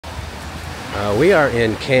We are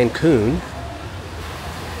in Cancun.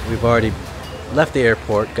 We've already left the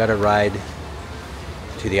airport, got a ride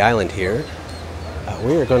to the island here.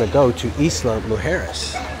 We are going to go to Isla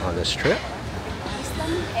Mujeres on this trip.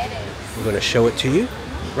 We're going to show it to you.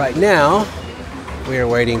 Right now, we are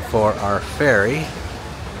waiting for our ferry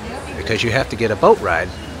because you have to get a boat ride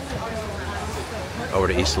over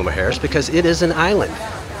to Isla Mujeres because it is an island.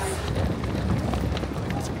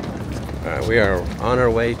 We are on our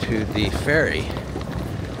way to the ferry.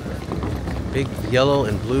 Big yellow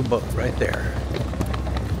and blue boat right there.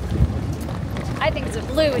 I think it's a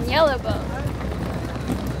blue and yellow boat.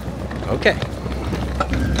 Okay.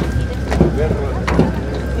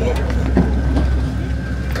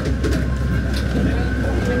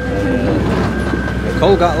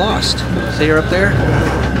 Nicole got lost. See her up there?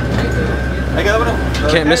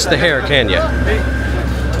 Can't miss the hair, can you?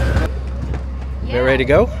 Yeah. You ready to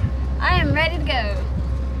go? I am ready to go.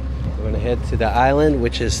 We're going to head to the island,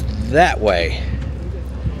 which is that way.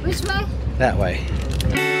 Which way? That way.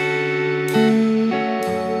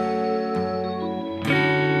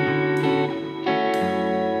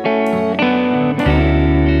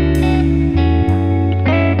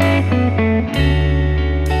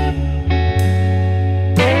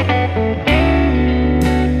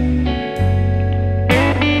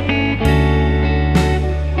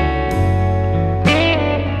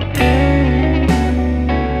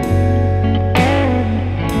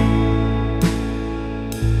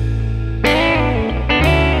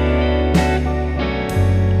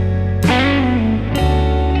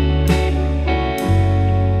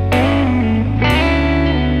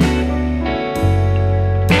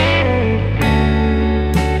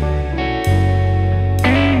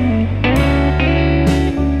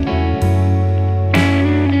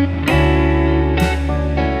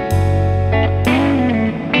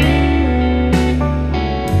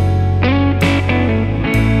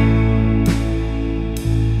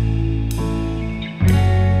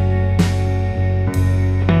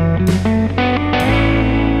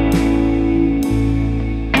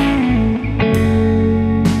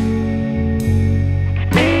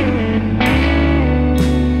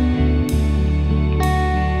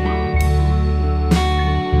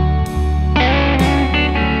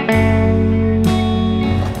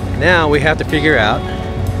 Now we have to figure out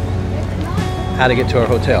how to get to our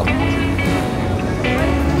hotel. What's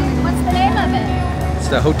the name of it? It's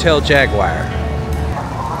the Hotel Jaguar. I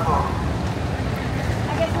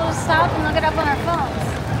guess we'll stop and look it up on our phones.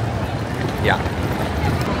 Yeah.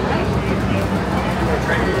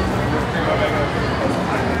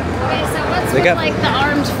 Okay, so what's They with got- like the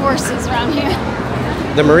armed forces around here?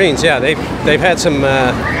 The Marines, yeah, they've had some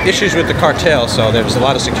issues with the cartel, so there's a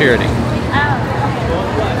lot of security.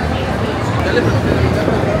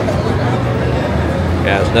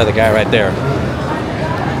 Yeah, there's another guy right there.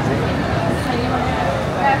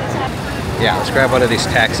 Yeah, let's grab one of these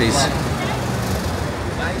taxis.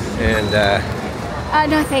 And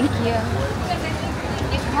No, thank you.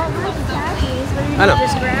 I know.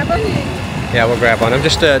 Just grab them. Yeah, we'll grab one. I'm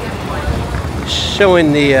just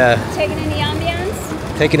showing the Taking in the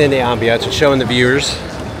ambience. taking in the ambiance and showing the viewers,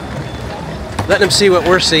 letting them see what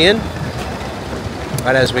we're seeing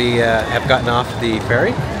right as we have gotten off the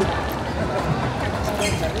ferry.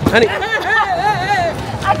 Honey,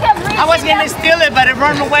 I kept reaching. I was gonna steal it, but it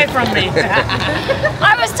ran away from me.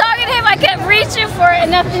 I was talking to him. I kept reaching for it,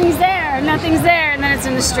 and nothing's there. Nothing's there, and then it's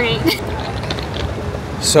in the street.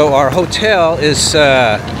 so our hotel is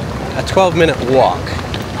a 12-minute walk.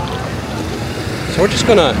 So we're just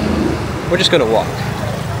gonna walk.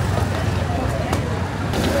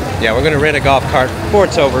 Yeah, we're gonna rent a golf cart before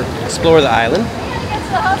it's over, explore the island. Get to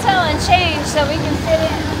the hotel and change so we can fit in.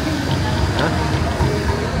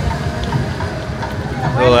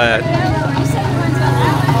 We'll,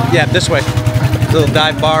 yeah, this way. Little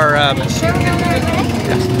dive bar. There's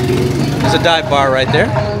a dive bar right there.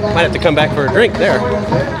 Might have to come back for a drink there.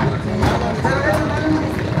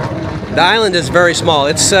 The island is very small.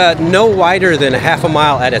 It's no wider than a half a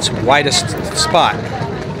mile at its widest spot.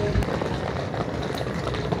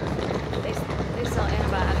 They sell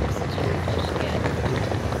antibiotics.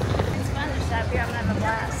 It's fun to shop here. I'm having a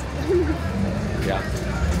blast. Yeah.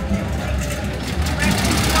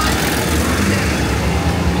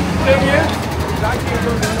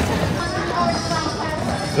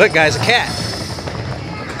 Look, guys, a cat.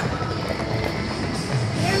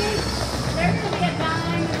 Hear me? There's gonna be a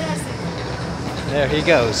dime invested. There he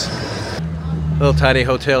goes. Little tiny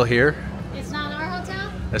hotel here. It's not our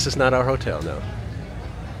hotel? This is not our hotel, no.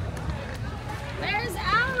 Where's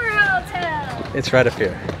our hotel? It's right up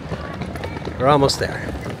here. We're almost there.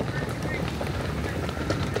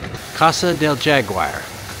 Casa del Jaguar.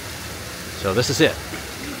 So this is it.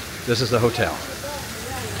 This is the hotel.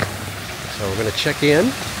 So we're going to check in.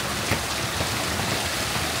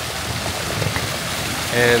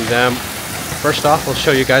 And first off, we'll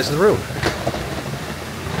show you guys the room.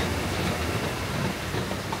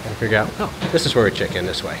 And figure out, oh, this is where we check in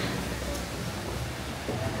this way.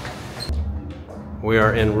 We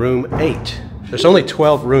are in room 8. There's only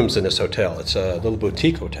 12 rooms in this hotel. It's a little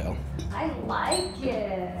boutique hotel. I like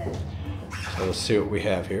it. So let's see what we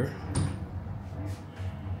have here.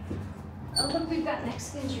 Oh, look, we've got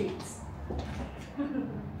Mexican treats.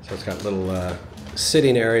 So it's got a little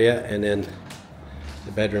sitting area, and then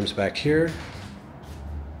the bedroom's back here.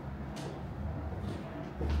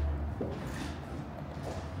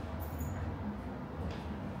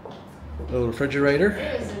 Little refrigerator.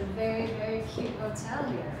 It is a very, very cute hotel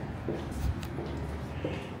here.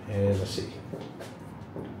 And let's see.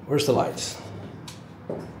 Where's the lights?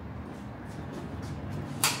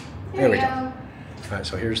 There we go. All right,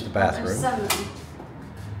 so here's the bathroom.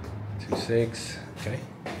 2 sinks. Okay.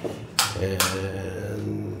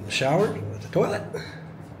 And shower with the toilet.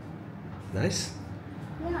 Nice.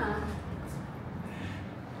 Yeah.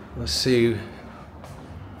 Let's see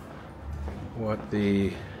what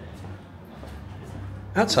the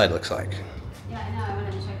outside looks like. Yeah, I know. I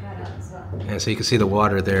wanted to check that out as well. And so you can see the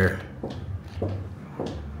water there.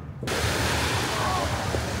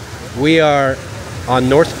 We are on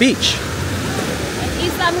North Beach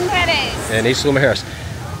Isla Mujeres. in Isla Mujeres.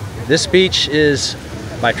 This beach is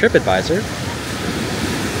by TripAdvisor.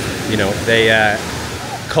 You know, they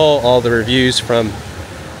cull all the reviews from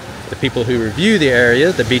the people who review the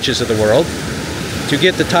area, the beaches of the world, to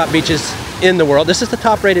get the top beaches in the world. This is the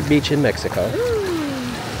top rated beach in Mexico.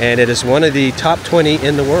 And it is one of the top 20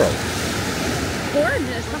 in the world.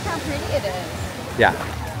 Gorgeous. Look how pretty it is. Yeah.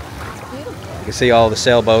 It's beautiful. You can see all the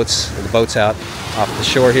sailboats and the boats out off the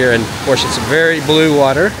shore here. And of course, it's very blue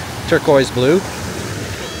water, turquoise blue.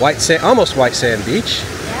 White sand, almost white sand beach.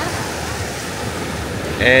 Yeah.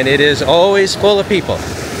 And it is always full of people.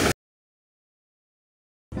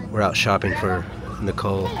 We're out shopping for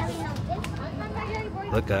Nicole.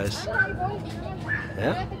 Look, guys.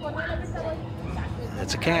 Yeah.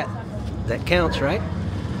 That's a cat. That counts, right?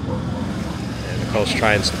 And Nicole's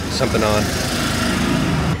trying something on.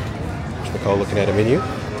 There's Nicole looking at a menu.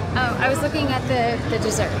 Oh, I was looking at the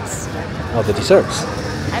desserts. Oh, the desserts.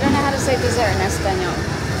 I don't know how to say dessert in Espanol.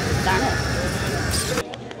 Darn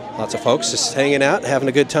it. Lots of folks just hanging out, having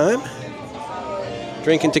a good time.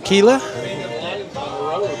 Drinking tequila.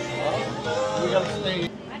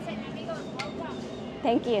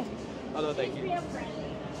 Thank you. Oh, no, thank you.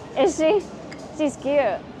 Is she? She's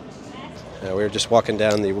cute. We were just walking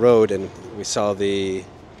down the road and we saw the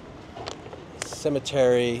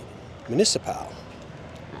Cemetery Municipal.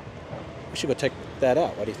 We should go check that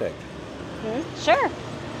out. What do you think? Sure.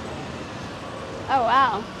 Oh,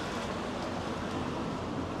 wow.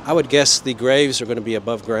 I would guess the graves are going to be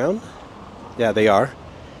above ground. Yeah, they are.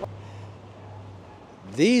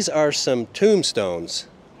 These are some tombstones.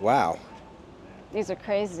 Wow. These are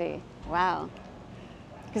crazy. Wow.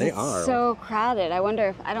 They It's are. so crowded. I wonder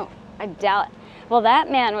if, I doubt. Well, that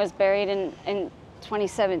man was buried in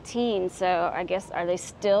 2017, so I guess, are they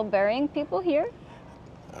still burying people here?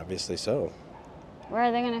 Obviously so. Where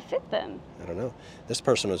are they going to fit them? I don't know. This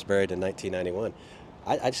person was buried in 1991.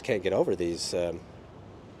 I just can't get over these the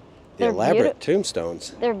They're elaborate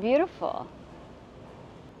tombstones. They're beautiful.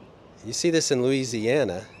 You see this in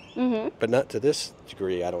Louisiana, but not to this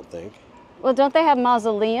degree, I don't think. Well, don't they have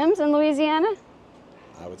mausoleums in Louisiana?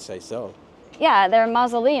 I would say so. Yeah, there are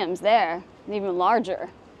mausoleums there, even larger.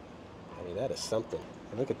 I mean, that is something.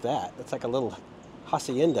 And look at that. That's like a little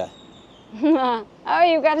hacienda. Oh,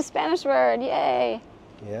 you got a Spanish word. Yay.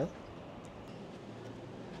 Yeah.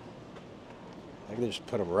 I could just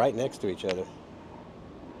put them right next to each other.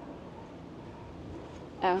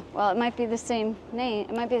 Oh, well, it might be the same name.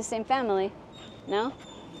 It might be the same family. No?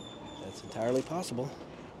 That's entirely possible.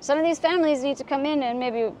 Some of these families need to come in and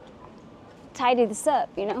maybe tidy this up,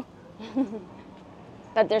 you know?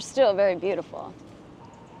 But they're still very beautiful.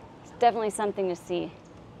 It's definitely something to see.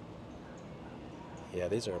 Yeah,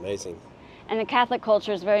 these are amazing. And the Catholic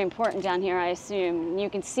culture is very important down here, I assume. You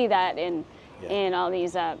can see that in all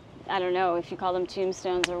these, I don't know if you call them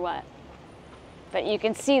tombstones or what. But you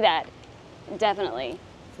can see that, definitely.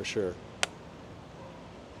 For sure.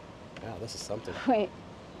 Wow, this is something. Wait.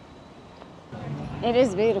 It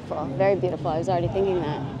is beautiful, very beautiful. I was already thinking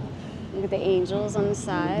that. Look at the angels on the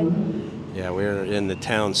side. Yeah, we're in the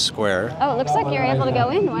town square. Oh, it looks like you're able to go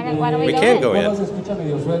in. Why don't we go in? We can go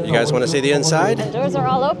in. You guys want to see the inside? The doors are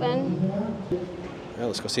all open. Well,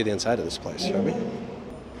 let's go see the inside of this place, shall we?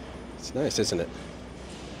 It's nice, isn't it?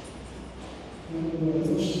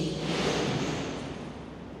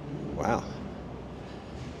 Wow.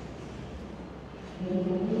 I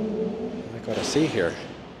like what I see here.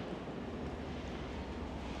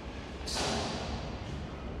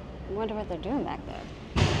 I wonder what they're doing back there.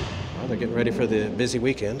 Well, they're getting ready for the busy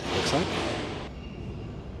weekend, looks like.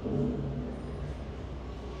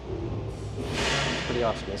 Pretty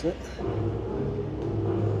awesome, isn't it?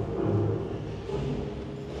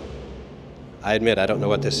 I admit I don't know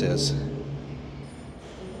what this is.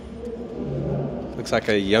 Looks like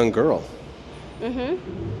a young girl. Mm-hmm.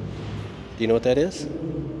 Do you know what that is?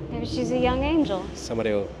 Maybe she's a young angel.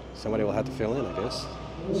 Somebody will have to fill in, I guess.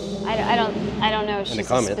 I don't know if In the she's a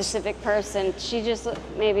comments. specific person. She just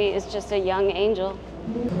maybe is just a young angel.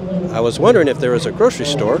 I was wondering if there was a grocery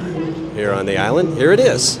store here on the island. Here it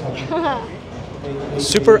is.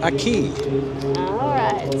 Super Aki. All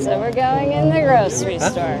right, so we're going in the grocery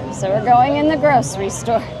store. So we're going in the grocery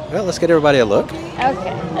store. Well, let's get everybody a look. Okay,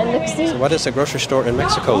 and look, see, So what does a grocery store in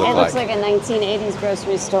Mexico look it looks like a 1980s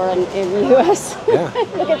grocery store in the U.S. Yeah.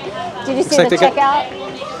 Look at, did you see like the they got-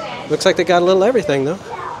 checkout? Looks like they got a little everything, though.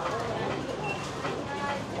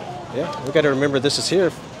 Yeah, we got to remember this is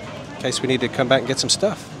here in case we need to come back and get some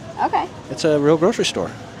stuff. Okay, It's a real grocery store.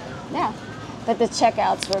 yeah. But the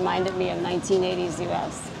checkouts reminded me of 1980s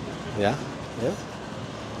U.S. Yeah, yeah.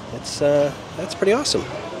 That's pretty awesome.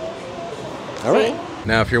 All right.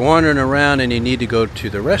 Now, if you're wandering around and you need to go to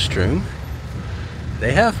the restroom,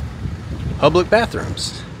 they have public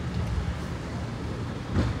bathrooms.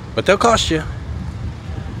 But they'll cost you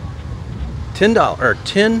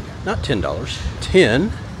 $10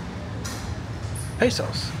 10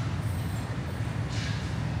 pesos.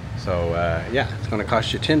 So yeah, it's going to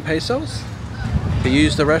cost you 10 pesos to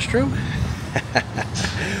use the restroom,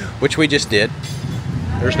 which we just did.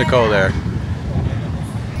 There's Nicole there.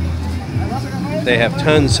 They have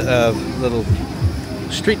tons of little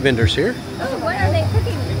street vendors here. Oh, what are they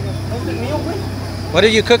cooking? What are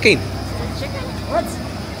you cooking? Chicken? What is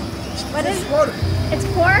it? It's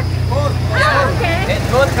pork? Oh, okay.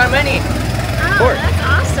 It's good, Carmeni. Oh, Pork.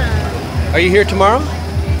 that's awesome. Are you here tomorrow?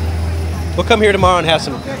 We'll come here tomorrow and have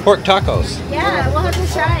some pork tacos. Yeah, we'll have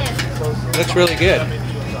to try it. Looks really good.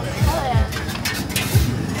 Oh, yeah.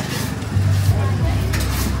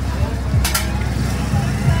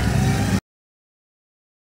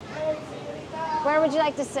 Where would you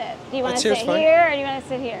like to sit? Do you want That's to here's sit fine. here or do you want to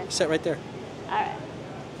sit here? Sit right there. All right.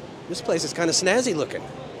 This place is kind of snazzy looking.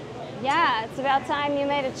 Yeah, it's about time you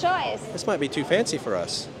made a choice. This might be too fancy for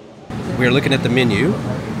us. We're looking at the menu,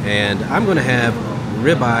 and I'm going to have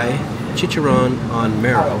ribeye chicharron on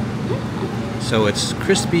marrow. So it's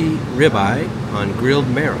crispy ribeye on grilled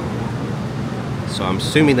marrow. So I'm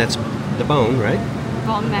assuming that's the bone, right?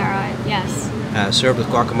 Bone marrow, yes. Served with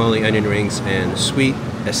guacamole, onion rings, and sweet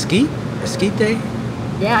esquite? Esquite?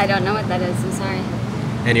 Yeah, I don't know what that is. I'm sorry.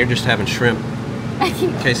 And you're just having shrimp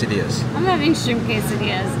quesadillas. I'm having shrimp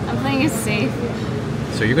quesadillas. I'm playing it safe.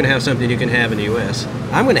 So you're going to have something you can have in the U.S.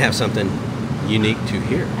 I'm going to have something unique to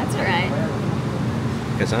here That's all right.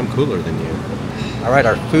 because I'm cooler than you. All right,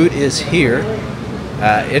 our food is here.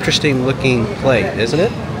 Interesting looking plate, isn't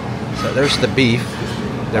it? So there's the beef,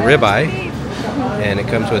 the ribeye, and it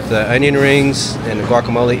comes with onion rings and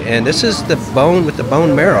guacamole. And this is the bone with the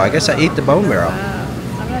bone marrow. I guess I eat the bone marrow.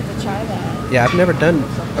 I'm going to have to try that. Yeah, I've never done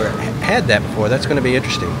or had that before. That's going to be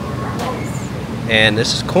interesting. And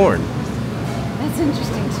this is corn. That's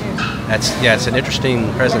interesting too. Yeah, it's an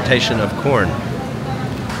interesting presentation of corn.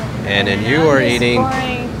 And then you are eating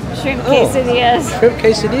Shrimp quesadillas. shrimp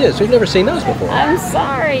quesadillas. We've never seen those before. I'm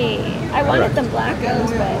sorry. I wanted right. them blackened,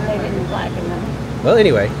 but they didn't blacken them. Well,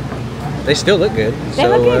 anyway, they still look good. They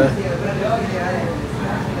look good.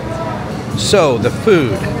 So the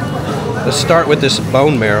food. Let's start with this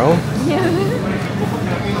bone marrow. Yeah.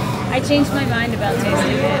 I changed my mind about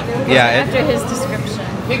tasting it. Yeah, After his description.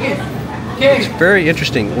 It's very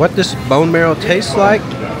interesting. What this bone marrow tastes like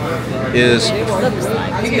is Looks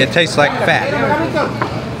like. it tastes like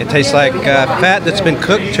fat. It tastes like fat that's been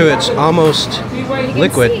cooked to its almost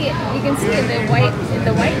liquid. You can see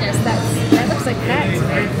the whiteness. That looks like fat to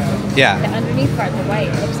me. The Yeah, underneath part, the white,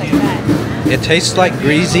 looks like fat. it tastes like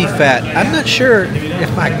greasy fat. I'm not sure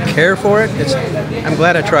if I care for it. I'm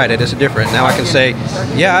glad I tried it. It's different. Now I can say,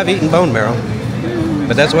 yeah, I've eaten bone marrow.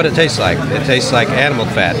 But that's what it tastes like. It tastes like animal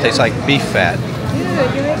fat. It tastes like beef fat.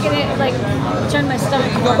 Dude, you're making it like turn my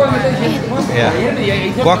stomach.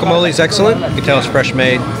 Yeah. Guacamole is excellent. You can tell it's fresh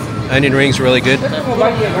made. Onion rings really good.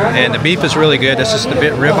 And the beef is really good. This is the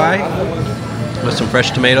bit ribeye. with some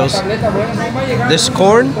fresh tomatoes. This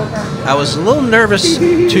corn, I was a little nervous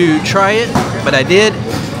to try it, but I did,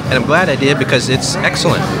 and I'm glad I did because it's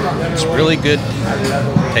excellent. It's really good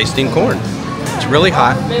tasting corn. It's really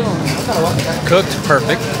hot, cooked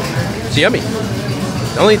perfect. It's yummy.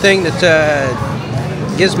 The only thing that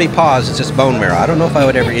gives me pause is just bone marrow. I don't know if I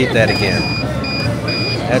would ever eat that again.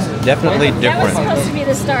 That's definitely different. That was supposed to be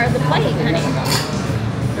the star of the plate, honey.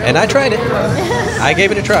 And I tried it. I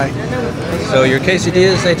gave it a try. So your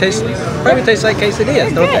quesadillas, they probably taste like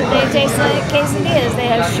quesadillas, don't they? They taste like quesadillas. They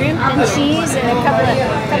have shrimp and cheese and a couple of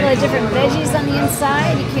different veggies on the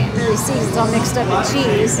inside. You can't really see 'cause it's all mixed up with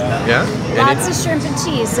cheese. Yeah. Lots of shrimp and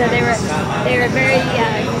cheese. So they were very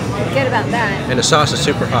good about that. And the sauce is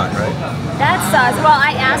super hot, right? That sauce. Well,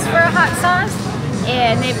 I asked for a hot sauce,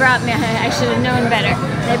 and they brought me. I should have known better.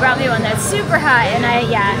 They brought me one that's super hot, and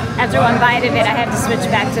after one bite of it, I had to switch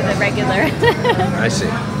back to the regular. I see.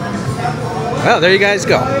 Well, there you guys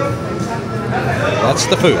go. That's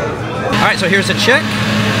the food. All right, so here's a check.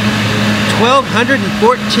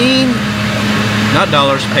 1,214, not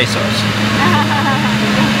dollars, pesos.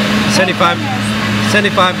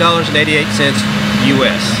 $75.88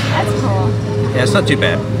 US. That's cool. Yeah, it's not too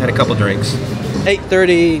bad. Had a couple drinks.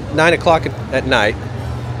 8:30, 9 o'clock at night.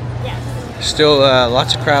 Yes. Still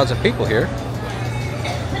lots of crowds of people here.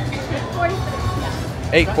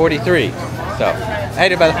 8:43. So,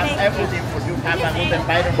 hey, brother.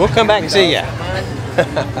 We'll come back and see ya.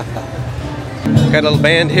 Got a little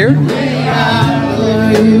band here.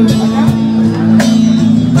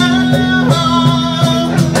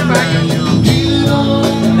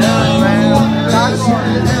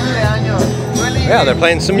 Yeah, they're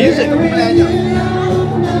playing some music.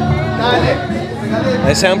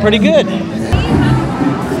 They sound pretty good.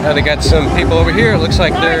 Now they got some people over here. It looks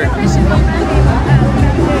like they're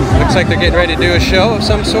getting ready to do a show of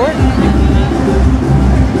some sort.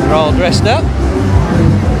 They're all dressed up.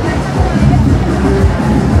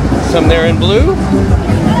 Some there in blue.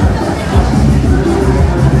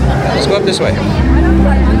 Let's go up this way.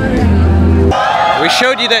 We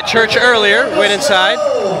showed you that church earlier. Went inside.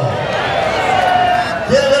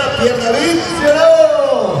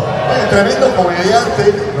 Tremendo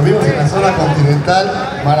comediante, lo vimos en la zona continental,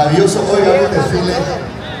 maravilloso, hoy va a haber un desfile.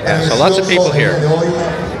 Yeah, so lots of people here.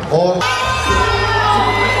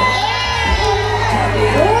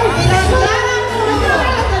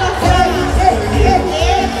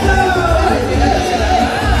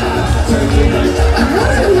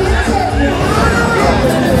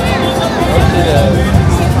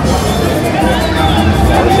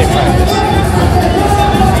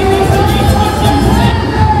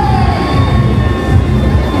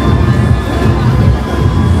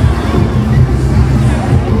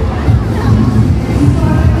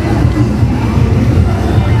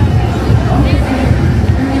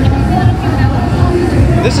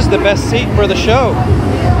 This is the best seat for the show.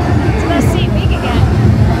 It's the best seat we could get.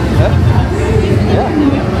 Yeah.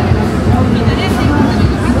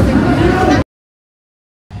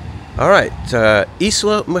 All right,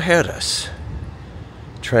 Isla Mujeres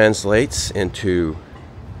translates into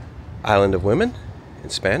Island of Women in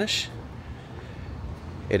Spanish.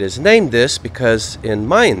 It is named this because in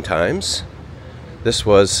Mayan times, this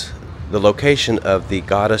was the location of the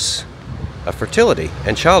goddess of fertility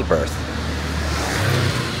and childbirth.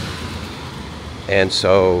 And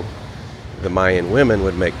so the Mayan women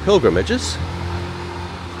would make pilgrimages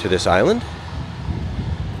to this island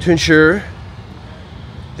to ensure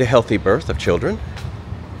the healthy birth of children.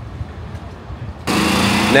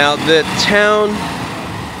 Now the town,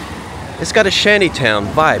 it's got a shantytown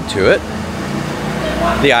vibe to it.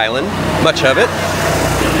 The island, much of it,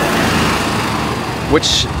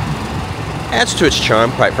 which adds to its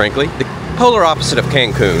charm, quite frankly. The polar opposite of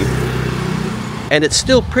Cancun. And it's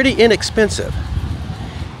still pretty inexpensive,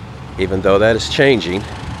 even though that is changing.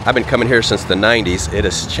 I've been coming here since the 90s. It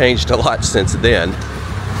has changed a lot since then.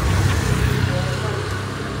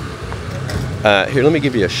 Here, let me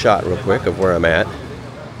give you a shot real quick of where I'm at.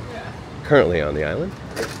 Currently on the island.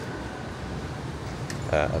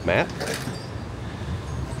 A map.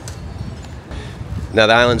 Now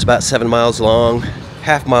the island's about 7 miles long,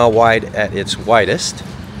 half-mile wide at its widest.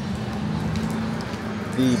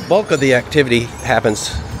 The bulk of the activity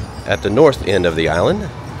happens at the north end of the island,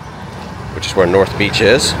 which is where North Beach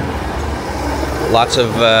is. Lots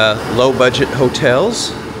of low-budget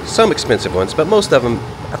hotels, some expensive ones, but most of them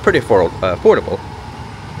are pretty affordable.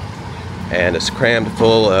 And it's crammed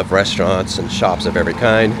full of restaurants and shops of every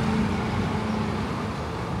kind.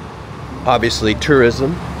 Obviously,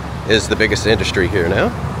 tourism is the biggest industry here now.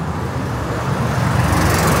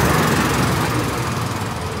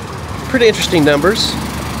 pretty interesting numbers.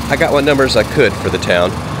 I got what numbers I could for the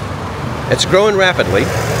town. It's growing rapidly.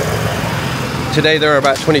 Today there are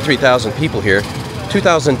about 23,000 people here.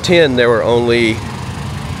 2010 there were only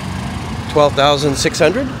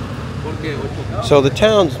 12,600. So the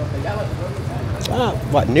town's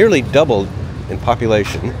nearly doubled in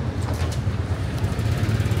population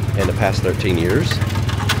in the past 13 years.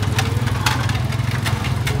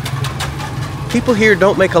 People here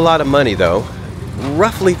don't make a lot of money though.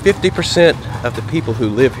 Roughly 50% of the people who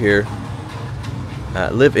live here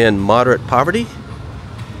live in moderate poverty.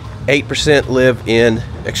 8% live in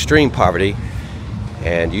extreme poverty,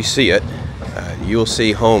 and you see it. You'll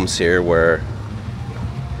see homes here where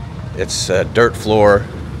it's dirt floor,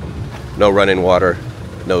 no running water,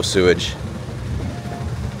 no sewage.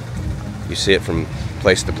 You see it from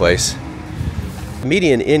place to place.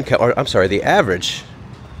 Median income, or I'm sorry, the average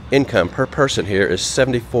income per person here is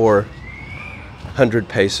 7,400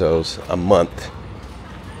 pesos a month.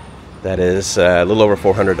 That is a little over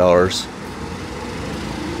 $400.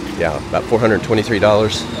 Yeah, about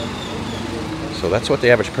 $423. So that's what the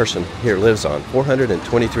average person here lives on,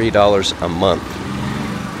 $423 a month.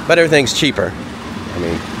 But everything's cheaper. I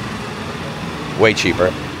mean, way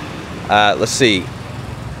cheaper. Let's see,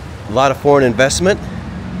 a lot of foreign investment.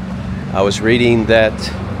 I was reading that,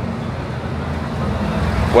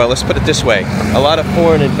 well, let's put it this way, a lot of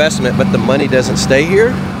foreign investment, but the money doesn't stay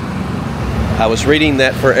here. I was reading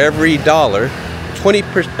that for every dollar, 20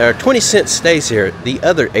 cents stays here. The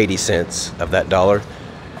other 80 cents of that dollar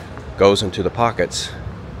goes into the pockets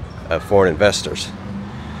of foreign investors.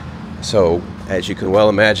 So, as you can well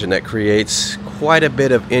imagine, that creates quite a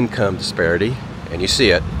bit of income disparity, and you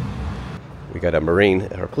see it. We got a Marine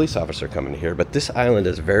or a police officer coming here, but this island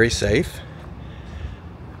is very safe.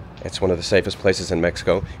 It's one of the safest places in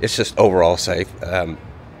Mexico. It's just overall safe.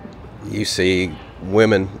 You see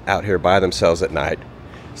women out here by themselves at night.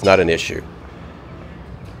 It's not an issue.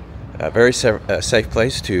 A very safe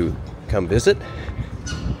place to come visit.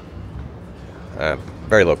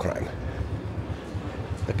 Very low crime.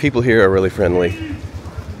 The people here are really friendly.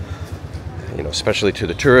 You know, especially to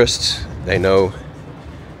the tourists. They know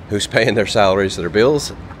who's paying their salaries, their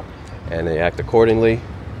bills, and they act accordingly.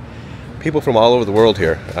 People from all over the world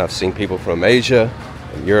here. I've seen people from Asia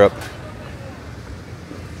and Europe.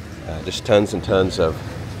 Just tons and tons of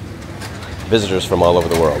visitors from all over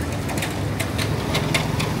the world.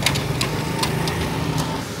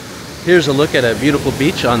 Here's a look at a beautiful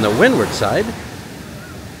beach on the windward side,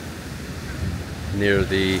 near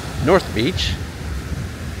the North Beach.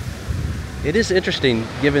 It is interesting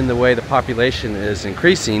given the way the population is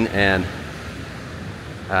increasing and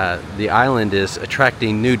the island is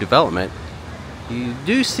attracting new development. You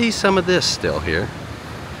do see some of this still here.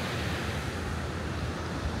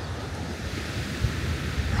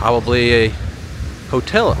 Probably a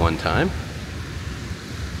hotel at one time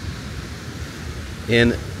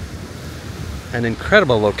in an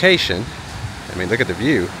incredible location. I mean, look at the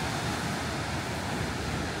view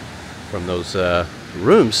from those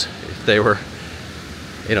rooms. If they were,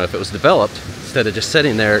 you know, if it was developed instead of just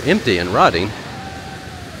sitting there empty and rotting.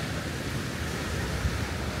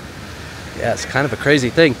 Yeah, it's kind of a crazy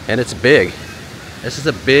thing, and it's big. This is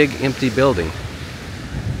a big empty building.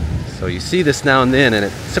 So you see this now and then, and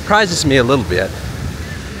it surprises me a little bit.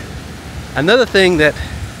 Another thing that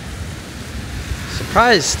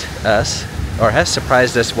surprised us, or has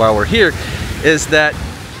surprised us while we're here, is that,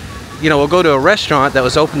 you know, we'll go to a restaurant that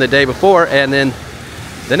was open the day before, and then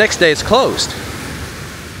the next day it's closed.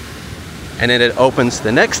 And then it opens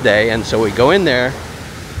the next day, and so we go in there,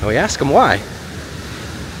 and we ask them why.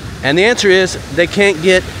 And the answer is, they can't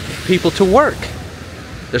get people to work.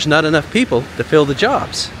 There's not enough people to fill the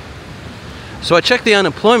jobs. So I checked the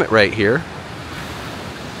unemployment rate here,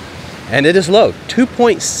 and it is low,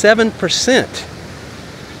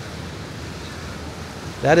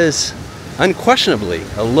 2.7%. That is unquestionably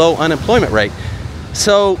a low unemployment rate.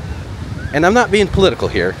 So, and I'm not being political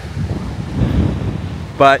here,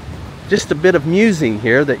 but just a bit of musing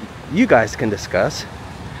here that you guys can discuss,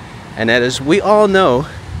 and that is, we all know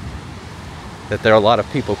that there are a lot of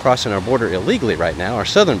people crossing our border illegally right now, our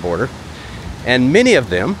southern border, and many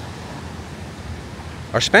of them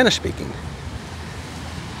are Spanish speaking.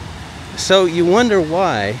 So you wonder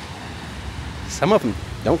why some of them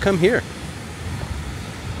don't come here.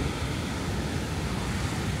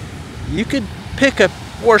 You could pick a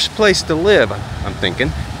worse place to live, I'm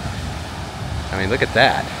thinking. I mean, look at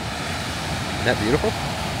that. Isn't that beautiful?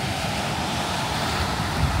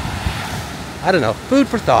 I don't know, food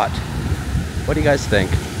for thought. What do you guys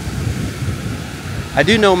think? I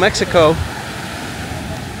do know Mexico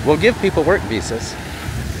will give people work visas.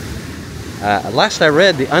 Last I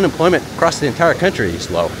read, the unemployment across the entire country is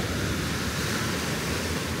low.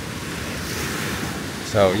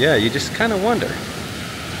 So yeah, you just kind of wonder,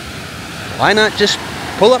 why not just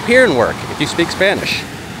pull up here and work if you speak Spanish?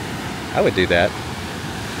 I would do that.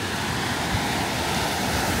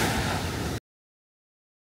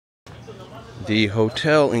 The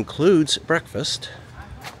hotel includes breakfast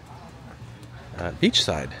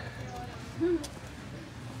beachside.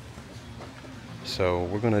 So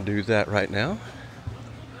we're going to do that right now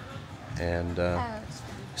and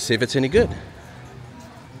see if it's any good.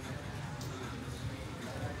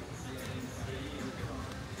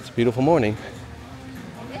 It's a beautiful morning.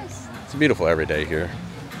 Yes. It's beautiful every day here,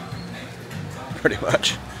 pretty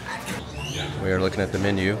much. We are looking at the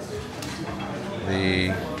menu.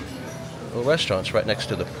 The restaurant's right next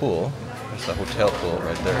to the pool. That's the hotel pool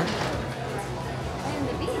right there. And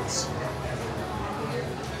the beach.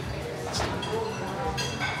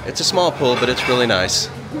 It's a small pool, but it's really nice.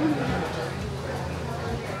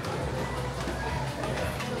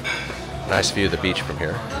 Nice view of the beach from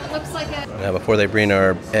here. Well, it looks like a... Now, before they bring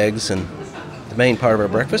our eggs and the main part of our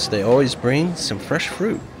breakfast, they always bring some fresh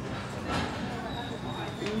fruit.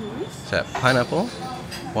 Is that pineapple,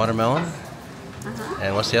 watermelon,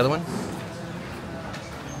 and what's the other one?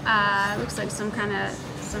 Looks like some kind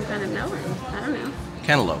of melon. I don't know.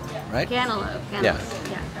 Cantaloupe, right? Cantaloupe. Yeah.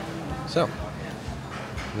 So,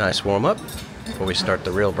 nice warm up before we start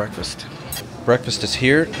the real breakfast. Breakfast is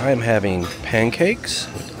here. I am having pancakes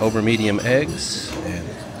with over medium eggs and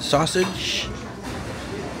sausage,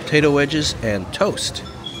 potato wedges, and toast.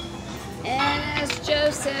 And as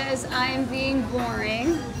Joe says, I am being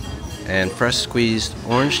boring. And fresh squeezed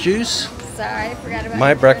orange juice. Sorry, I forgot about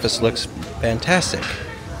My your breakfast looks fantastic.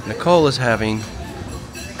 Nicole is having...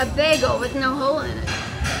 a bagel with no hole in it.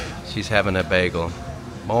 She's having a bagel.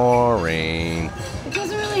 Boring. It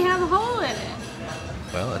doesn't really have a hole in it.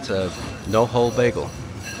 Well, it's a no-hole bagel.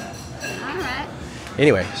 Alright.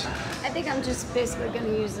 Anyways, I think I'm just basically going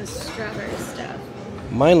to use this strawberry stuff.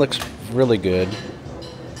 mine looks really good.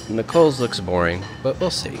 Nicole's looks boring, but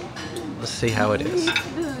we'll see. Let's see how it is.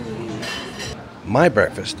 My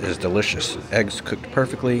breakfast is delicious. Eggs cooked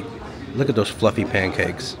perfectly. Look at those fluffy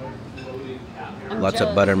pancakes. Lots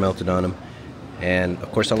of butter melted on them. And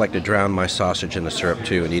of course I like to drown my sausage in the syrup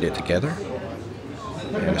too and eat it together.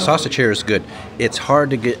 And the sausage here is good. It's hard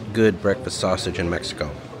to get good breakfast sausage in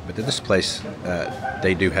Mexico, but at this place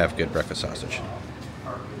they do have good breakfast sausage.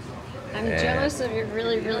 I'm jealous of your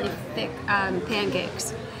really, really thick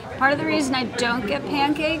pancakes. Part of the reason I don't get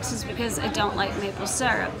pancakes is because I don't like maple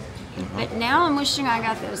syrup. But now I'm wishing I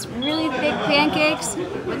got those really thick pancakes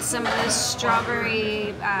with some of this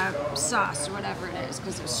strawberry sauce or whatever it is,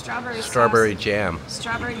 because it's strawberry jam.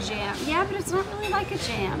 Strawberry jam. Yeah, but it's not really like a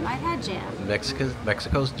jam. I've had jam.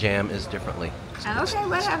 Mexico's jam is differently. Okay,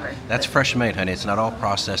 whatever. That's fresh made, honey. It's not all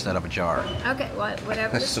processed out of a jar. Okay, well,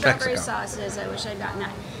 whatever the That's strawberry Mexico. sauce is, I wish I'd gotten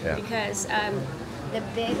that. Yeah. Because the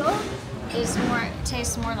bagel is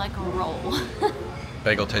tastes more like a roll.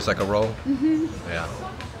 Bagel tastes like a roll? Mm-hmm. Yeah.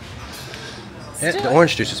 And the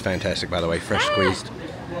orange juice is fantastic, by the way, fresh squeezed.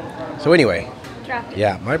 So anyway,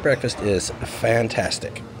 yeah, my breakfast is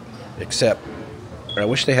fantastic, except I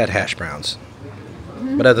wish they had hash browns.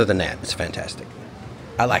 But other than that, it's fantastic.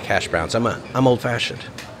 I like hash browns. I'm old-fashioned.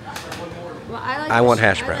 Well, I want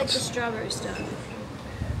hash browns. I like the strawberry stuff.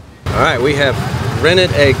 All right, we have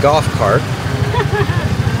rented a golf cart,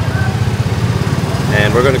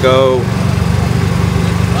 and we're going to go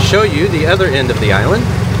show you the other end of the island.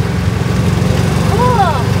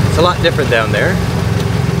 It's a lot different down there.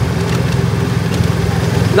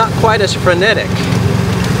 Not quite as frenetic.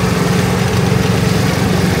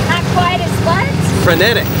 Not quite as what?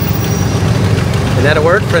 Frenetic. Is that a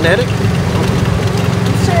word? Frenetic? I'm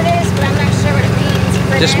sure it is, but I'm not sure what it means.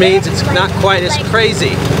 Frenetic? Just means it's not quite as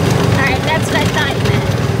crazy. Alright, that's what I thought you meant.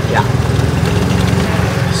 Yeah.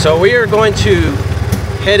 So we are going to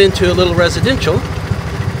head into a little residential.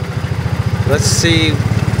 Let's see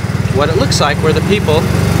what it looks like where the people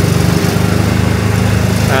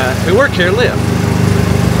who work here live.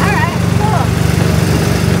 Alright, cool.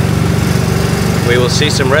 We will see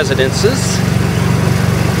some residences.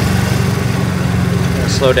 I'll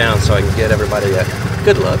slow down so I can get everybody a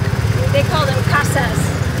good look. They call them casas.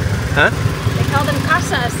 Huh? They call them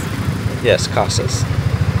casas. Yes, casas.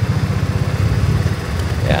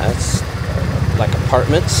 Yeah, it's like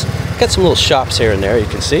apartments. Got some little shops here and there you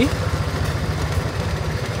can see.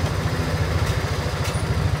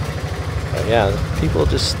 Yeah, people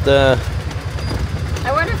just... I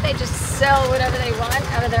wonder if they just sell whatever they want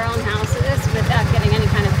out of their own houses without getting any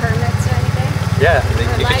kind of permits or anything. Yeah,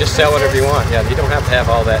 you can just sell whatever you want. Yeah, you don't have to have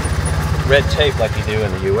all that red tape like you do in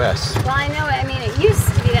the U.S. Well, I know. I mean, it used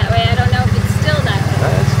to be that way. I don't know if it's still that way.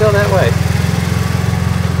 It's still that way.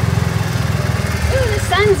 Ooh, the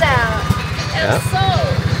sun's out. That was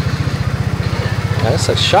sold. That's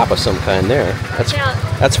a shop of some kind there. Watch out.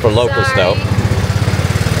 That's for locals, though.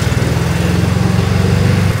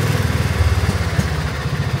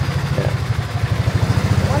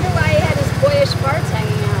 Boyish parts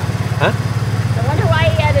hanging out. Huh? I wonder why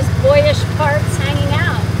he had his boyish parts hanging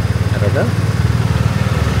out. I don't know.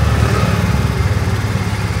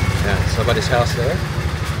 Yeah, somebody's house there.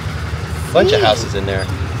 Bunch of houses in there.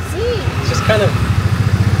 See. It's just kind of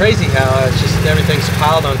crazy how it's just everything's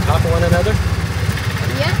piled on top of one another.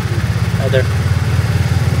 Yep. There.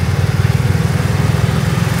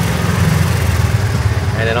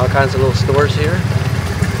 And then all kinds of little stores here.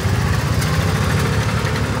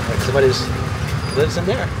 Like somebody lives in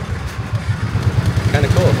there. Kind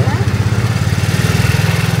of cool. Yeah.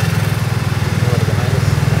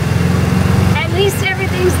 At least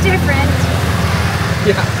everything's different.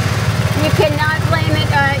 Yeah. You cannot blame it.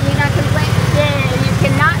 You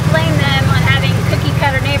cannot blame them on having cookie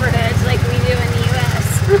cutter neighborhoods like we do in the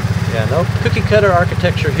U.S. Yeah, no cookie cutter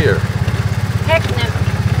architecture here. Heck no.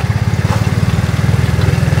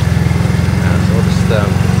 So we'll just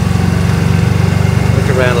look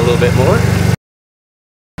around a little bit more.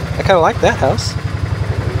 I kind of like that house.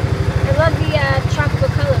 I love the tropical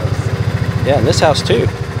colors. Yeah, and this house too.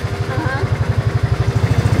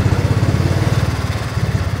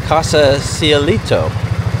 Casa Cielito.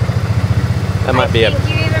 That might be I think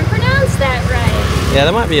you even pronounced that right. Yeah,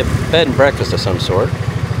 that might be a bed and breakfast of some sort.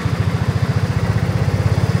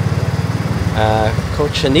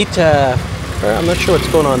 Cochinita. I'm not sure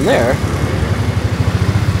what's going on there.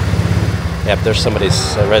 Yep, there's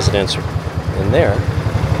somebody's residence in there.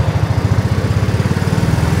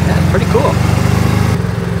 Yeah, pretty cool.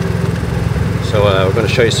 So we're going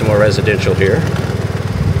to show you some more residential here.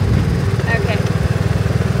 Okay.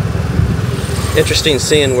 Interesting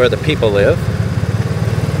seeing where the people live.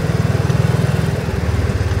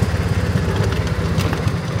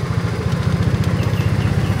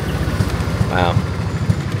 Wow.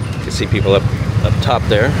 You can see people up top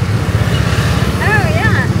there. Oh,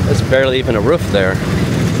 yeah. There's barely even a roof there.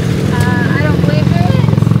 I don't believe there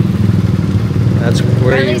is. That's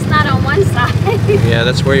where or at least not on one side. Yeah,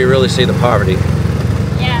 that's where you really see the poverty.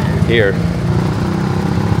 Yeah. Here.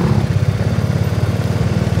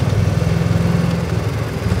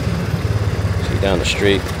 See down the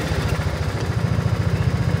street.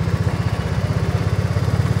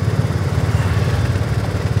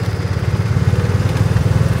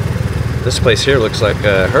 This place here looks like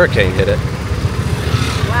a hurricane hit it.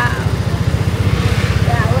 Wow.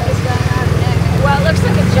 Yeah, what is going on there? Well, it looks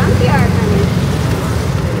like a junkyard, honey.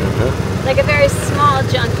 Uh-huh. Like a very small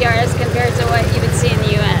junkyard as compared to what you would see in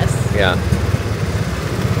the U.S. Yeah.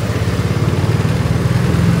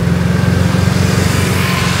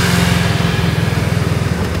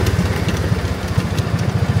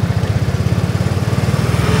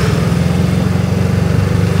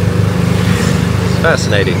 It's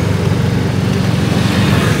fascinating.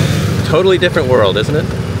 Totally different world, isn't it?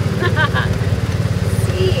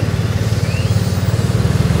 See?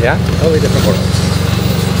 Yeah, totally different world.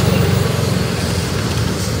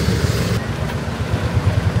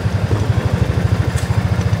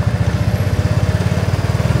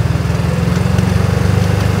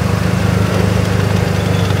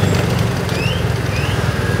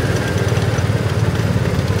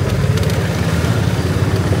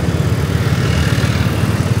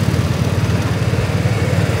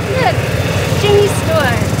 Jimmy's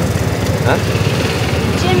store. Huh?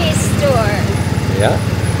 Jimmy's store. Yeah.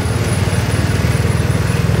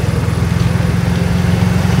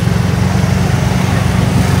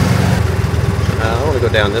 I want to go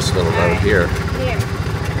down this little road here. Here.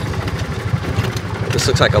 This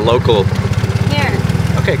looks like a local. Here.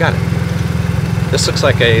 Okay, got it. This looks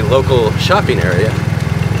like a local shopping area.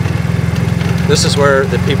 This is where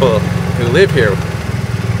the people who live here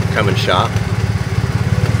come and shop,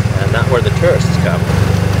 and not where the tourists come.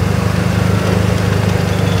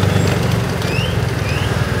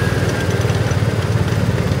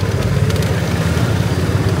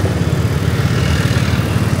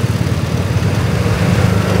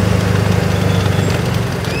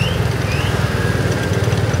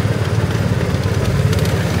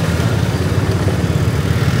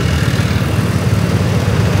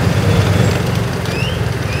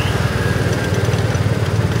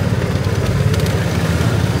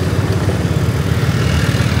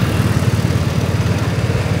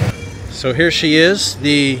 So here she is,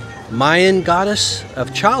 the Mayan goddess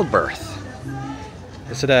of childbirth.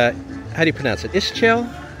 Is it a how do you pronounce it? Ischel?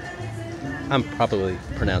 I'm probably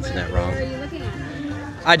pronouncing that wrong. What are you looking at?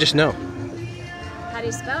 I just know. How do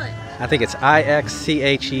you spell it? I think it's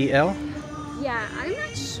Ixchel. Yeah, I'm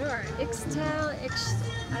not sure. Ixtel,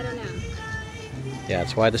 I don't know. Yeah,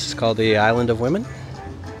 that's why this is called the Island of Women.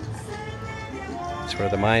 It's where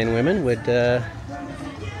the Mayan women would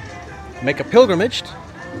make a pilgrimage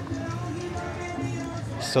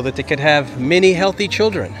so that they could have many healthy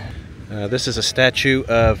children. This is a statue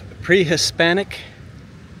of pre-Hispanic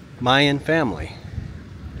Mayan family.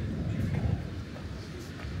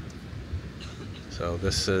 So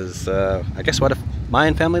this is, I guess, what a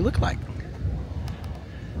Mayan family looked like.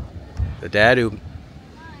 The dad,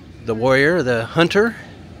 the warrior, the hunter,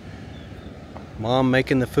 mom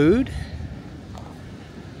making the food.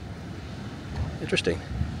 Interesting.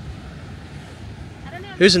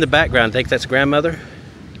 Who's in the background? Think that's grandmother?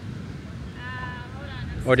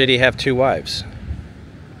 Or did he have two wives?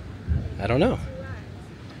 I don't know.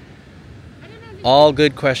 All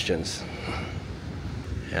good questions.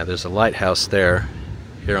 Yeah, there's a lighthouse there,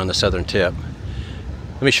 here on the southern tip.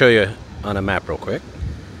 Let me show you on a map real quick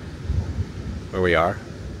where we are.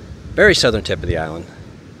 Very southern tip of the island.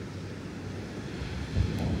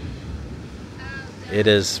 It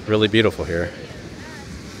is really beautiful here.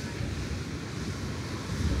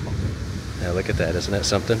 Yeah, look at that, isn't that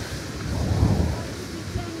something?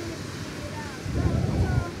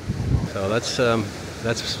 So that's a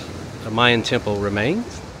Mayan temple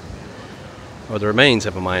remains, or the remains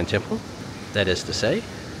of a Mayan temple, that is to say.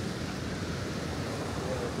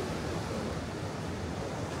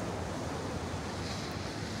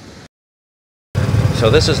 So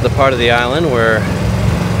this is the part of the island where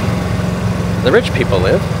the rich people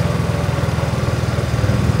live.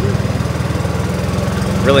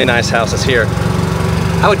 Really nice houses here.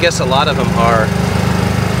 I would guess a lot of them are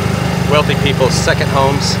wealthy people's second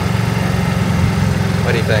homes.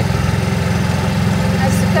 What do you think? I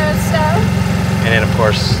suppose so. And then of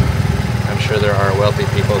course, I'm sure there are wealthy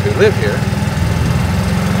people who live here.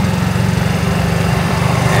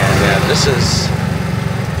 And this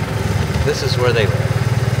is where they live.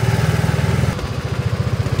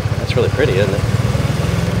 That's really pretty, isn't it?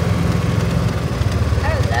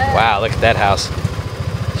 Wow, look at that house.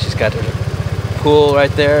 She's got her pool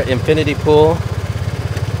right there, infinity pool.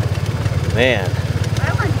 Man.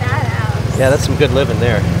 I want that house. Yeah, that's some good living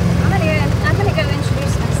there. I'm gonna go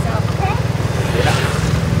introduce myself, okay? Yeah.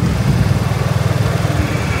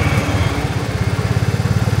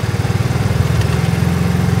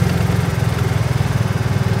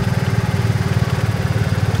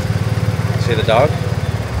 See the dog?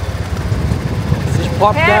 He just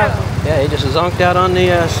plopped out. Yeah, he just zonked out on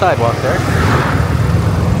the sidewalk there.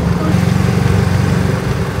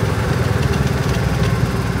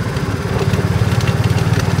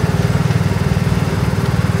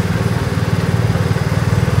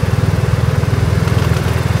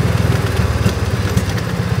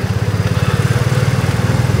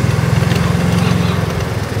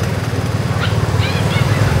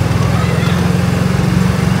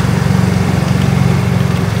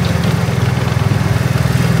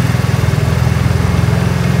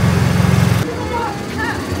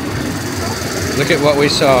 Look at what we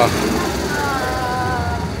saw.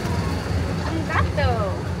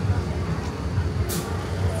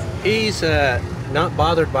 He's not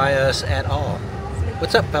bothered by us at all.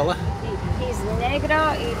 What's up, fella? He's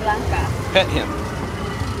negro y blanca. Pet him.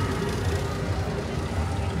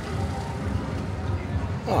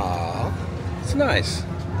 Aww, it's nice.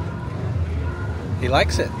 He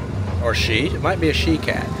likes it. Or she. It might be a she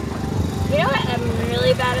cat. You know what? I'm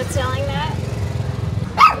really bad at selling that.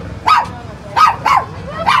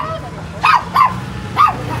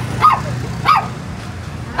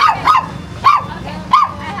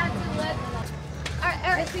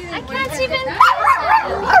 I can't even touch him.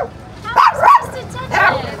 How am I supposed to touch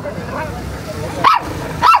him?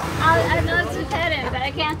 I'd love to pet him, but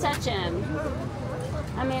I can't touch him.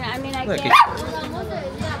 I mean, I Look, can't.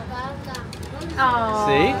 Oh.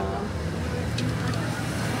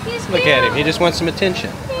 See? He's Look cute. at him. He just wants some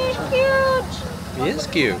attention. He's cute. He is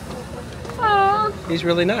cute. Oh. He's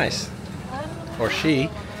really nice. Or she.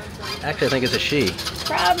 Actually, I think it's a she.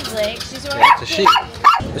 Probably. She's wearing. Yeah, it's a she.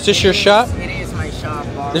 Is this your shop? It is my shop,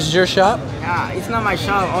 boss. This is your shop? Yeah, it's not my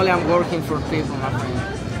shop. Only I'm working for people, my friend.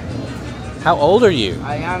 How old are you?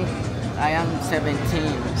 I am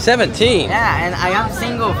 17. 17? Yeah, and I am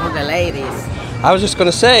single for the ladies. I was just going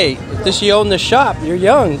to say, if you own this shop, you're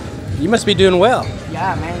young. You must be doing well.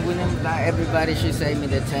 Yeah, man, we never die. Everybody should say me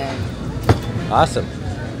the 10. Awesome.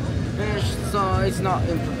 So it's not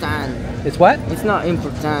important. It's what? It's not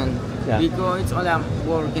important. Yeah. Because it's all I'm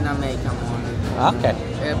working and making money. Okay.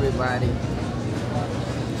 Everybody.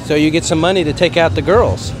 So you get some money to take out the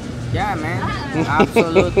girls. Yeah, man.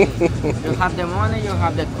 Absolutely. You have the money, you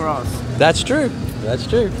have the cross. That's true. That's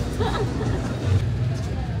true.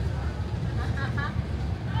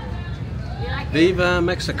 Viva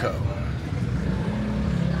Mexico.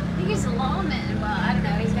 I think he's a lawman. Well, I don't know.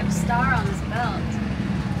 He's got a star on his belt.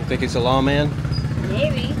 You think he's a lawman?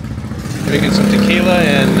 Maybe. Drinking some tequila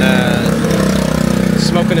and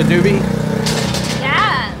smoking a doobie?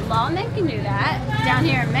 Yeah, lawmen can do that. Down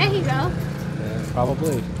here in Mexico. Yeah,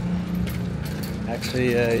 probably.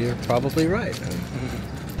 Actually, you're probably right.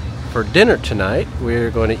 For dinner tonight,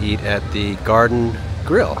 we're going to eat at the Garden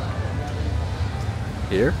Grill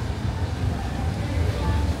here.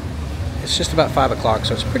 It's just about 5 o'clock,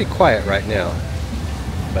 so it's pretty quiet right now.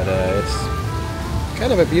 But it's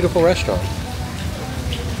kind of a beautiful restaurant.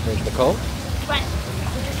 There's Nicole. What?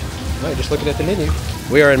 Right, just looking at the menu.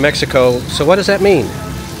 We are in Mexico, so what does that mean?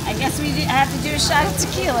 I guess we have to do a shot of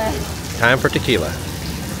tequila. Time for tequila.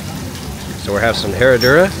 So we'll have some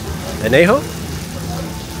Herradura Anejo.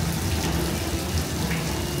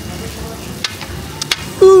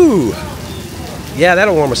 Ooh! Yeah,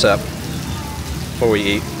 that'll warm us up before we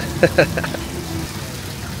eat.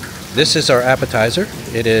 This is our appetizer.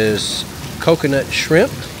 It is coconut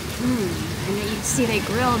shrimp. And you can see they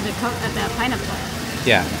grilled the pineapple.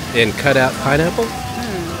 Yeah, and cut out pineapple.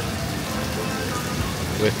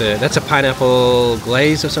 With that's a pineapple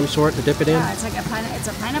glaze of some sort to dip it in. Yeah, it's like a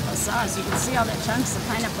pineapple sauce. You can see all the chunks of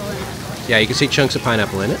pineapple in it. Yeah, you can see chunks of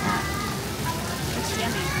pineapple in it. It's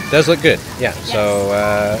yummy. Does look good. Yeah. Yes. So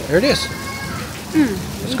there it is.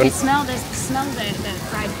 You can smell the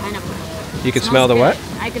fried pineapple. You can It smell the smells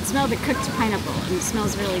what? good. I could smell the cooked pineapple, and it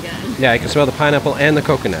smells really good. Yeah, you can smell the pineapple and the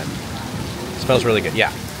coconut. It smells really good.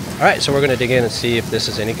 Yeah. All right, so we're going to dig in and see if this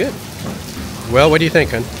is any good. Well, what do you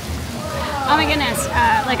think, hon? Oh my goodness!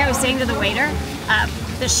 Like I was saying to the waiter,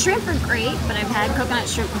 the shrimp are great, but I've had coconut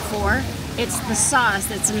shrimp before. It's the sauce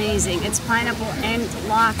that's amazing. It's pineapple and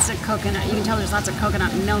lots of coconut. You can tell there's lots of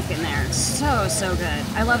coconut milk in there. So good.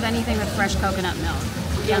 I love anything with fresh coconut milk.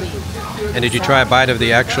 Yummy. And did you try a bite of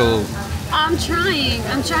the actual? I'm trying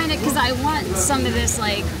to, because I want some of this,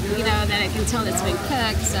 like, you know, that I can tell it's been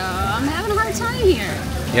cooked. So I'm having a hard time here.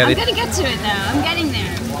 Yeah, I'm gonna get to it though. I'm getting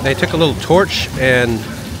there. They took a little torch and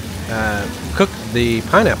cooked the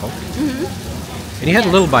pineapple. And you had a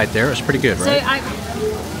little bite there. It was pretty good, right?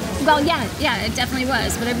 Well, yeah, it definitely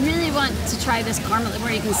was. But I really want to try this caramel,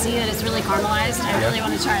 where you can see that it's really caramelized. I really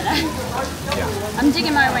want to try that. Yeah. I'm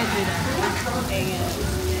digging my way through that. Dang it.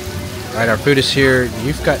 All right, our food is here.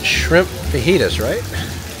 You've got shrimp fajitas, right?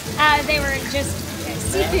 They were just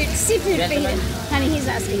seafood fajitas. Honey, he's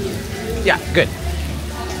asking you. Yeah, good.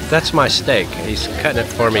 That's my steak. He's cutting it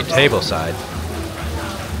for me table side.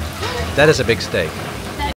 That is a big steak.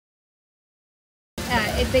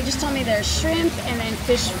 They just told me there's shrimp and then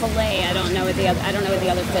fish fillet. I don't know what the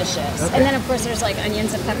other fish is. Okay. And then of course there's like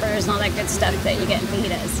onions and peppers and all that good stuff that you get in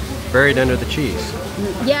fajitas. Buried under the cheese.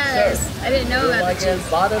 Yes, I didn't know about the cheese.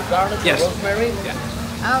 Butter, garlic, Yes. rosemary. Yeah.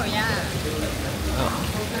 Oh yeah.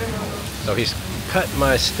 So he's cut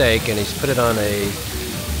my steak and he's put it on a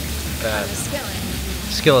The skillet.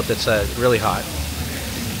 skillet that's really hot. Oh,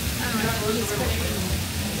 he's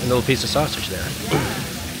putting A little piece of sausage there.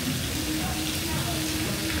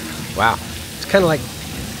 Wow. It's kind of like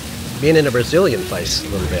being in a Brazilian place a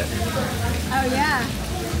little bit. Oh yeah.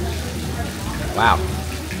 Wow.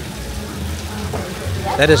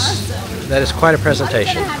 That is quite a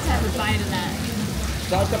presentation. I'm gonna have a bite of that.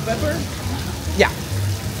 Salt and pepper. Yeah.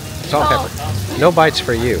 Salt and pepper. No bites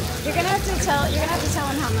for you. You're gonna have to tell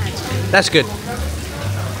him how much. That's good.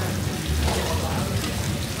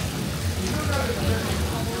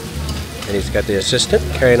 And he's got the assistant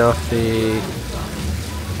carrying off the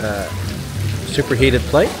superheated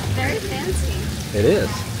plate. Very fancy. It is. I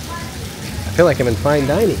feel like I'm in fine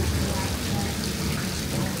dining.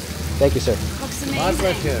 Thank you, sir. Looks amazing.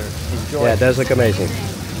 Right here. Enjoy. Yeah, it does look amazing.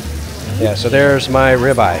 Yeah, so there's my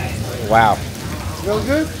ribeye. Wow. Real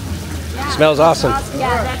good. Yeah, Smells awesome.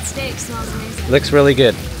 Yeah, that steak smells amazing. Looks really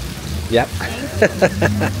good. Yep.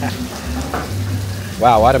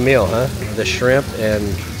 Wow, what a meal, huh? The shrimp and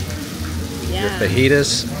your Yeah.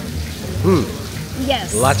 fajitas.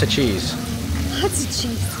 Yes. Lots of cheese. Lots of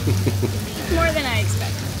cheese. More than I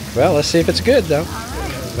expected. Well, let's see if it's good, though. All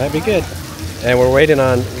right. Might be good. And we're waiting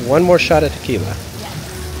on one more shot of tequila. Yes.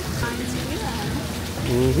 Fine tequila.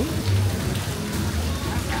 Mm-hmm.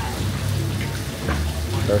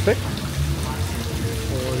 Perfect.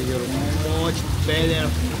 For your much better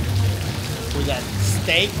with that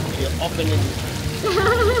steak, you open it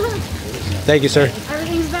Thank you, sir.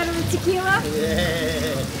 Everything's better with tequila?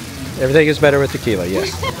 Everything is better with tequila,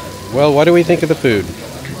 yes. Well, what do we think of the food?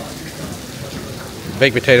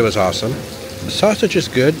 Baked potato is awesome. The sausage is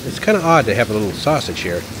good. It's kind of odd to have a little sausage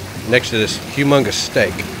here next to this humongous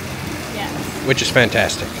steak, Yes. which is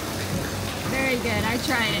fantastic. Very good. I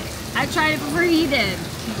tried it. I tried it before he did.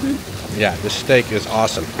 Yeah, this steak is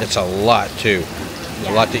awesome. It's a lot, too.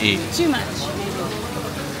 Yeah. A lot to eat. Too much.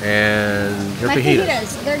 And your My fajitas.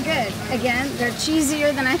 fajitas, they're good. Again, they're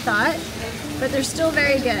cheesier than I thought, but they're still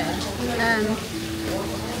very good.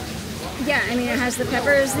 Yeah, I mean, it has the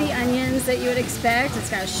peppers, the onions that you would expect. It's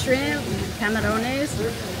got shrimp, camarones,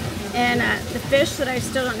 and the fish that I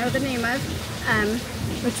still don't know the name of,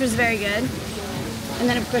 which was very good. And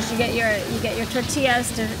then, of course, you get your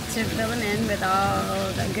tortillas to fill them in with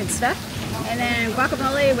all the good stuff. And then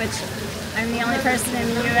guacamole, which I'm the only person in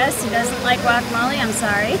the U.S. who doesn't like guacamole. I'm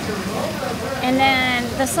sorry. And then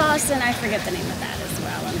the sauce, and I forget the name of that as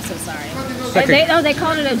well. I'm so sorry. They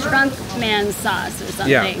called it a drunk man's sauce or something.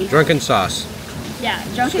 Yeah, drunken sauce. Yeah,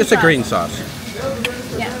 drunken It's sauce. a green sauce.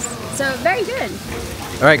 Yes. So very good.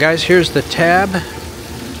 All right, guys, here's the tab.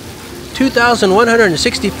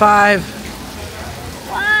 2,165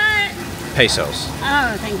 What? pesos.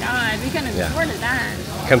 Oh, thank God. We couldn't have afforded that.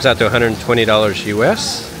 Comes out to $120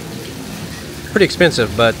 US. Pretty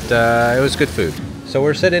expensive, but it was good food. So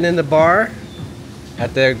we're sitting in the bar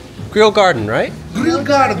at the Grill Garden, right? Grill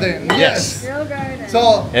Garden, yes. Grill Garden.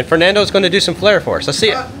 So, And Fernando's going to do some flair for us. Let's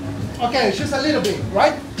see it. okay, just a little bit,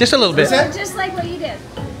 right? Just a little bit. That's it? Just like what you did.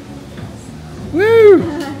 Woo!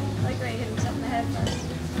 Like right, hit himself in the head first.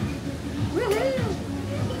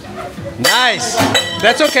 Woohoo! Nice.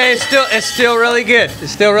 That's okay. It's still really good.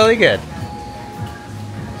 It's still really good.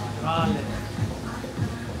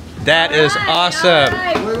 That is awesome.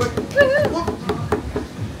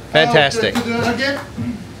 Fantastic. To do it again?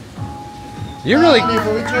 You're really, If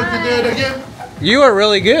we try to do it again? you are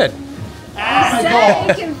really good. Say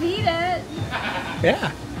you can beat it.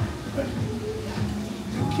 Yeah.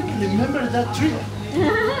 I can't remember that trick.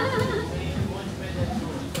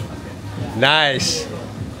 Nice.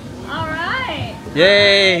 All right.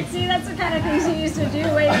 Yay. See, that's the kind of things you used to do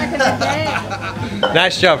way back in the day.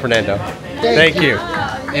 Nice job, Fernando. Thank you.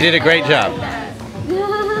 You did a great job.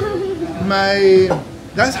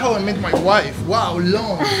 That's how I met my wife. Wow,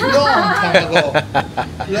 long time ago.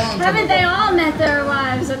 Haven't they all met their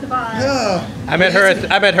wives at the bar? Yeah. I met her at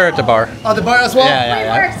the bar. At the bar as well? Yeah.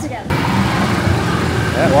 We worked together.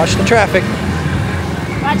 Yeah, watch the traffic.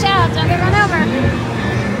 Watch out, don't get run over.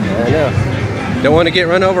 I know. Don't want to get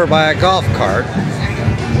run over by a golf cart.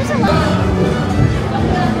 There's a lot.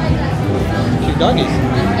 Cute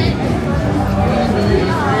doggies.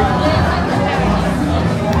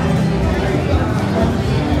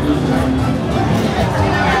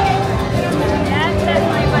 That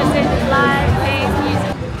definitely wasn't live paid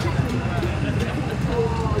music.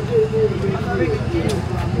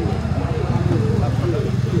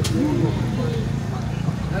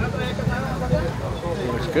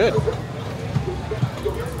 Looks good.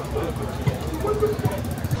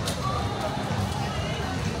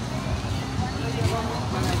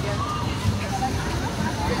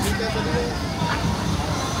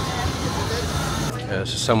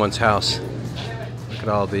 This is someone's house. Look at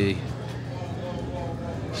all the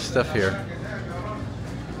stuff here.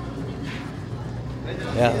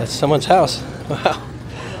 Yeah, that's someone's house. Wow.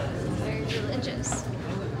 Very religious.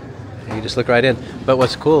 You just look right in. But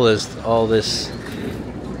what's cool is all this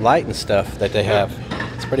light and stuff that they have.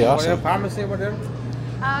 It's pretty awesome. Pharmacy, whatever.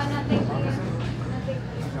 Nothing.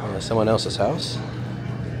 Someone else's house.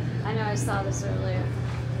 I know, I saw this earlier.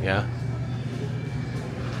 Yeah.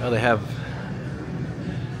 Oh, they have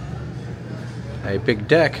a big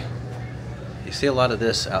deck. You see a lot of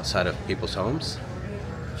this outside of people's homes.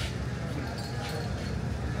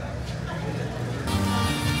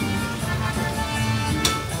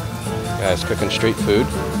 Guys cooking street food.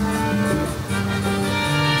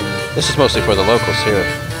 This is mostly for the locals here.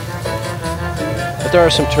 But there are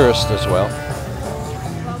some tourists as well.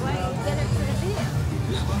 Well, why don't you get it for the video?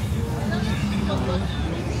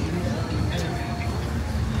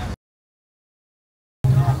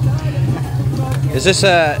 Is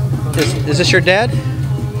this your dad?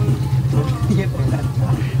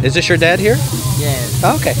 Is this your dad here? Yes.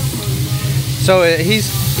 Oh, okay. So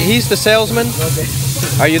he's the salesman?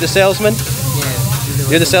 Are you the salesman? Yes.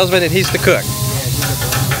 You're the salesman and he's the cook.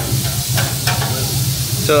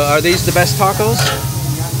 So are these the best tacos?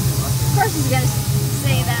 Of course he's gonna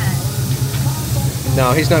say that.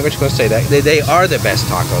 No, he's not going to say that. They are the best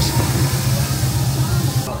tacos.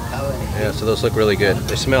 Yeah, so those look really good.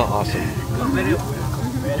 They smell awesome.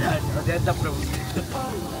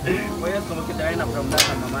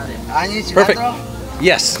 Perfect.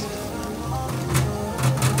 Yes.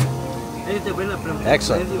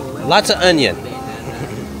 Excellent. Lots of onion.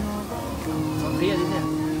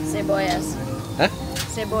 Cebollas. Huh?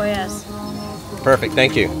 Cebollas. Perfect.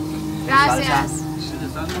 Thank you. Gracias.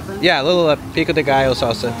 Yeah, a little pico de gallo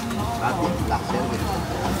salsa.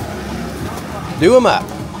 Do them up.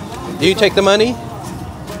 Do you take the money?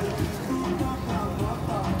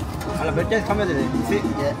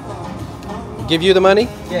 Give you the money?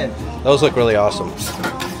 Yeah. Those look really awesome.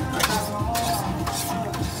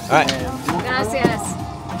 All right,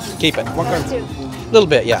 Gracias. keep it. Those two. A little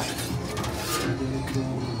bit, yeah.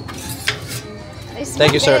 They smell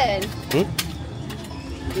Thank you, sir. good.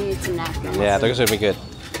 Hmm? You need some napkins. Yeah, they're gonna be good.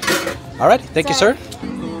 All right, thank you, sir.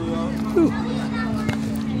 Woo.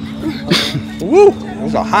 Woo!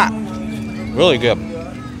 Those are hot. Really good.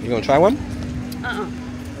 You gonna try one?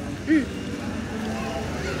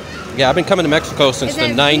 Yeah, I've been coming to Mexico since Is the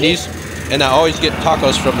it 90s, and I always get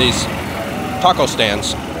tacos from these taco stands.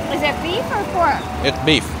 Is it beef or pork? It's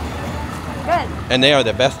beef, Good. and they are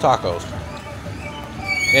the best tacos.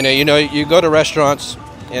 And you know, you go to restaurants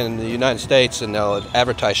in the United States, and they'll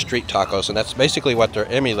advertise street tacos, and that's basically what they're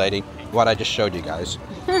emulating, what I just showed you guys.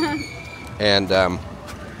 And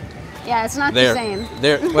Yeah, it's not the same.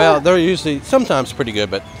 they're usually sometimes pretty good,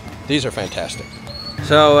 but these are fantastic.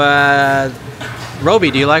 So,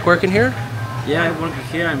 Roby, do you like working here? Yeah, I work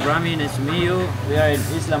here. I'm Rami. Nice to meet you. We are in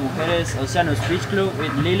Isla Mujeres, Oceanos Beach Club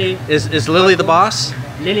with Lily. Is Lily the boss?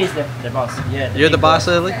 Lily is the boss. Yeah. You're the big boss,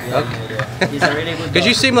 Lily? Yeah, Okay. yeah. He's a really good Because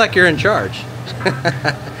you boss. seem like you're in charge.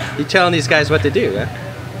 You telling these guys what to do, huh?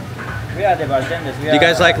 We are the bartenders. Do you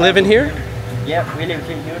guys like living here? Yeah, we live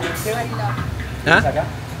here. You live here? Huh? Acá?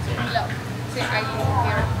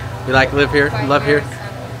 You like live here? Love here?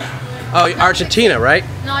 Oh, Argentina, right?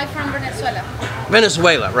 No, I'm from Venezuela.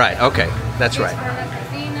 Venezuela, right? Okay, that's He's right. from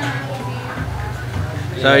Argentina.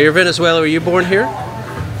 So you're Venezuela. Were you born here?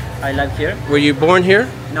 I live here. Were you born here?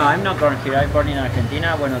 No, I'm not born here. I'm born in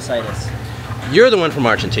Argentina, Buenos Aires. You're the one from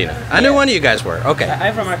Argentina. I knew one of you guys were. Okay.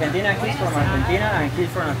 I'm from Argentina. He's from Argentina, and he's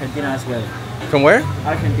from Argentina as well. From where?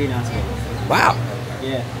 Argentina as well. Wow.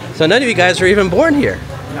 Yeah. So none of you guys were even born here.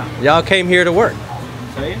 No. Y'all came here to work.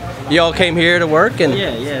 Sorry? Y'all came here to work, and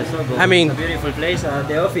Yeah, so good. I mean- it's a beautiful place.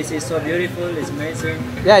 The office is so beautiful. It's amazing.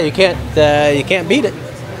 yeah, you can't beat it.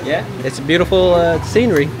 Yeah, It's a beautiful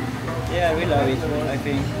scenery. yeah, we love it. I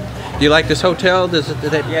think. Do you like this hotel? Do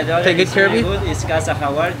they Yeah, the other take good is care of really you? good. It's Casa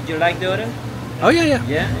Jaguar. Do you like the other? Oh yeah, yeah.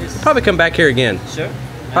 Yeah, it's Probably come back here again. sure.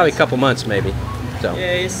 Probably a Nice. couple months maybe. So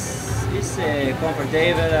Yeah, it's comfortable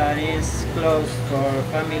and it's close for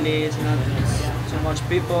families. Not too much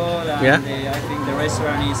people. And Yeah. I think the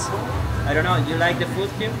restaurant is. I don't know. You like the food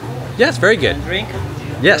here? yes, very good. And drink?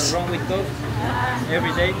 Yes. Rum with Coke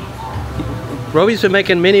every day. Roby's been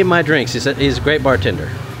making many of my drinks. He's a great bartender.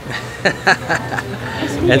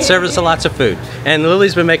 And serves us lots of food. And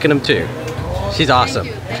Lily's been making them too. She's awesome.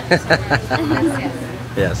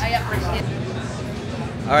 Yes. I appreciate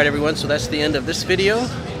it. All right, everyone. So that's the end of this video.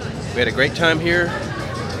 We had a great time here.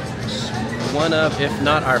 It's one of, if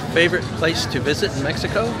not our favorite place to visit in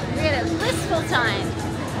Mexico. We had a blissful time.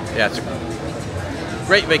 Yeah, it's a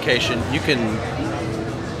great vacation. You can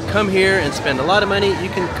come here and spend a lot of money. You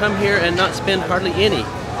can come here and not spend hardly any,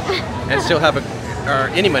 and still have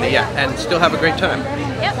any money, yeah, and still have a great time.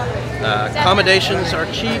 Yep. Accommodations are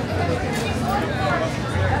cheap.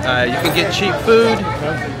 You can get cheap food,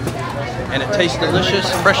 and it tastes delicious,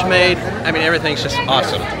 fresh made. I mean, everything's just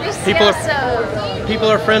awesome. People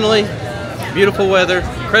are friendly. Beautiful weather,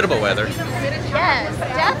 incredible weather. Yes,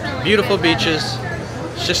 definitely. Beautiful beaches.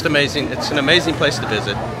 It's just amazing. It's an amazing place to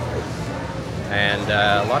visit,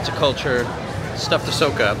 and lots of culture, stuff to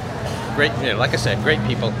soak up. Great, like I said, great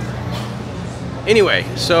people. Anyway,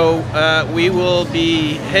 so we will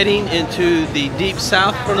be heading into the deep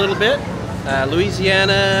south for a little bit,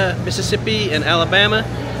 Louisiana, Mississippi, and Alabama.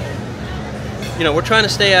 We're trying to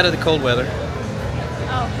stay out of the cold weather,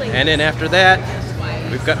 Oh, please. and then after that,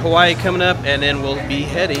 we've got Hawaii coming up, and then we'll be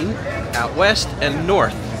heading out west and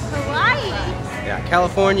north. Hawaii. Yeah,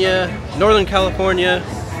 California, Northern California,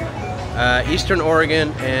 Eastern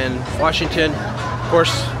Oregon, and Washington. Of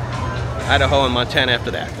course, Idaho and Montana after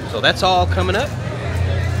that. So that's all coming up.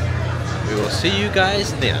 We will see you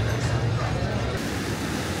guys then.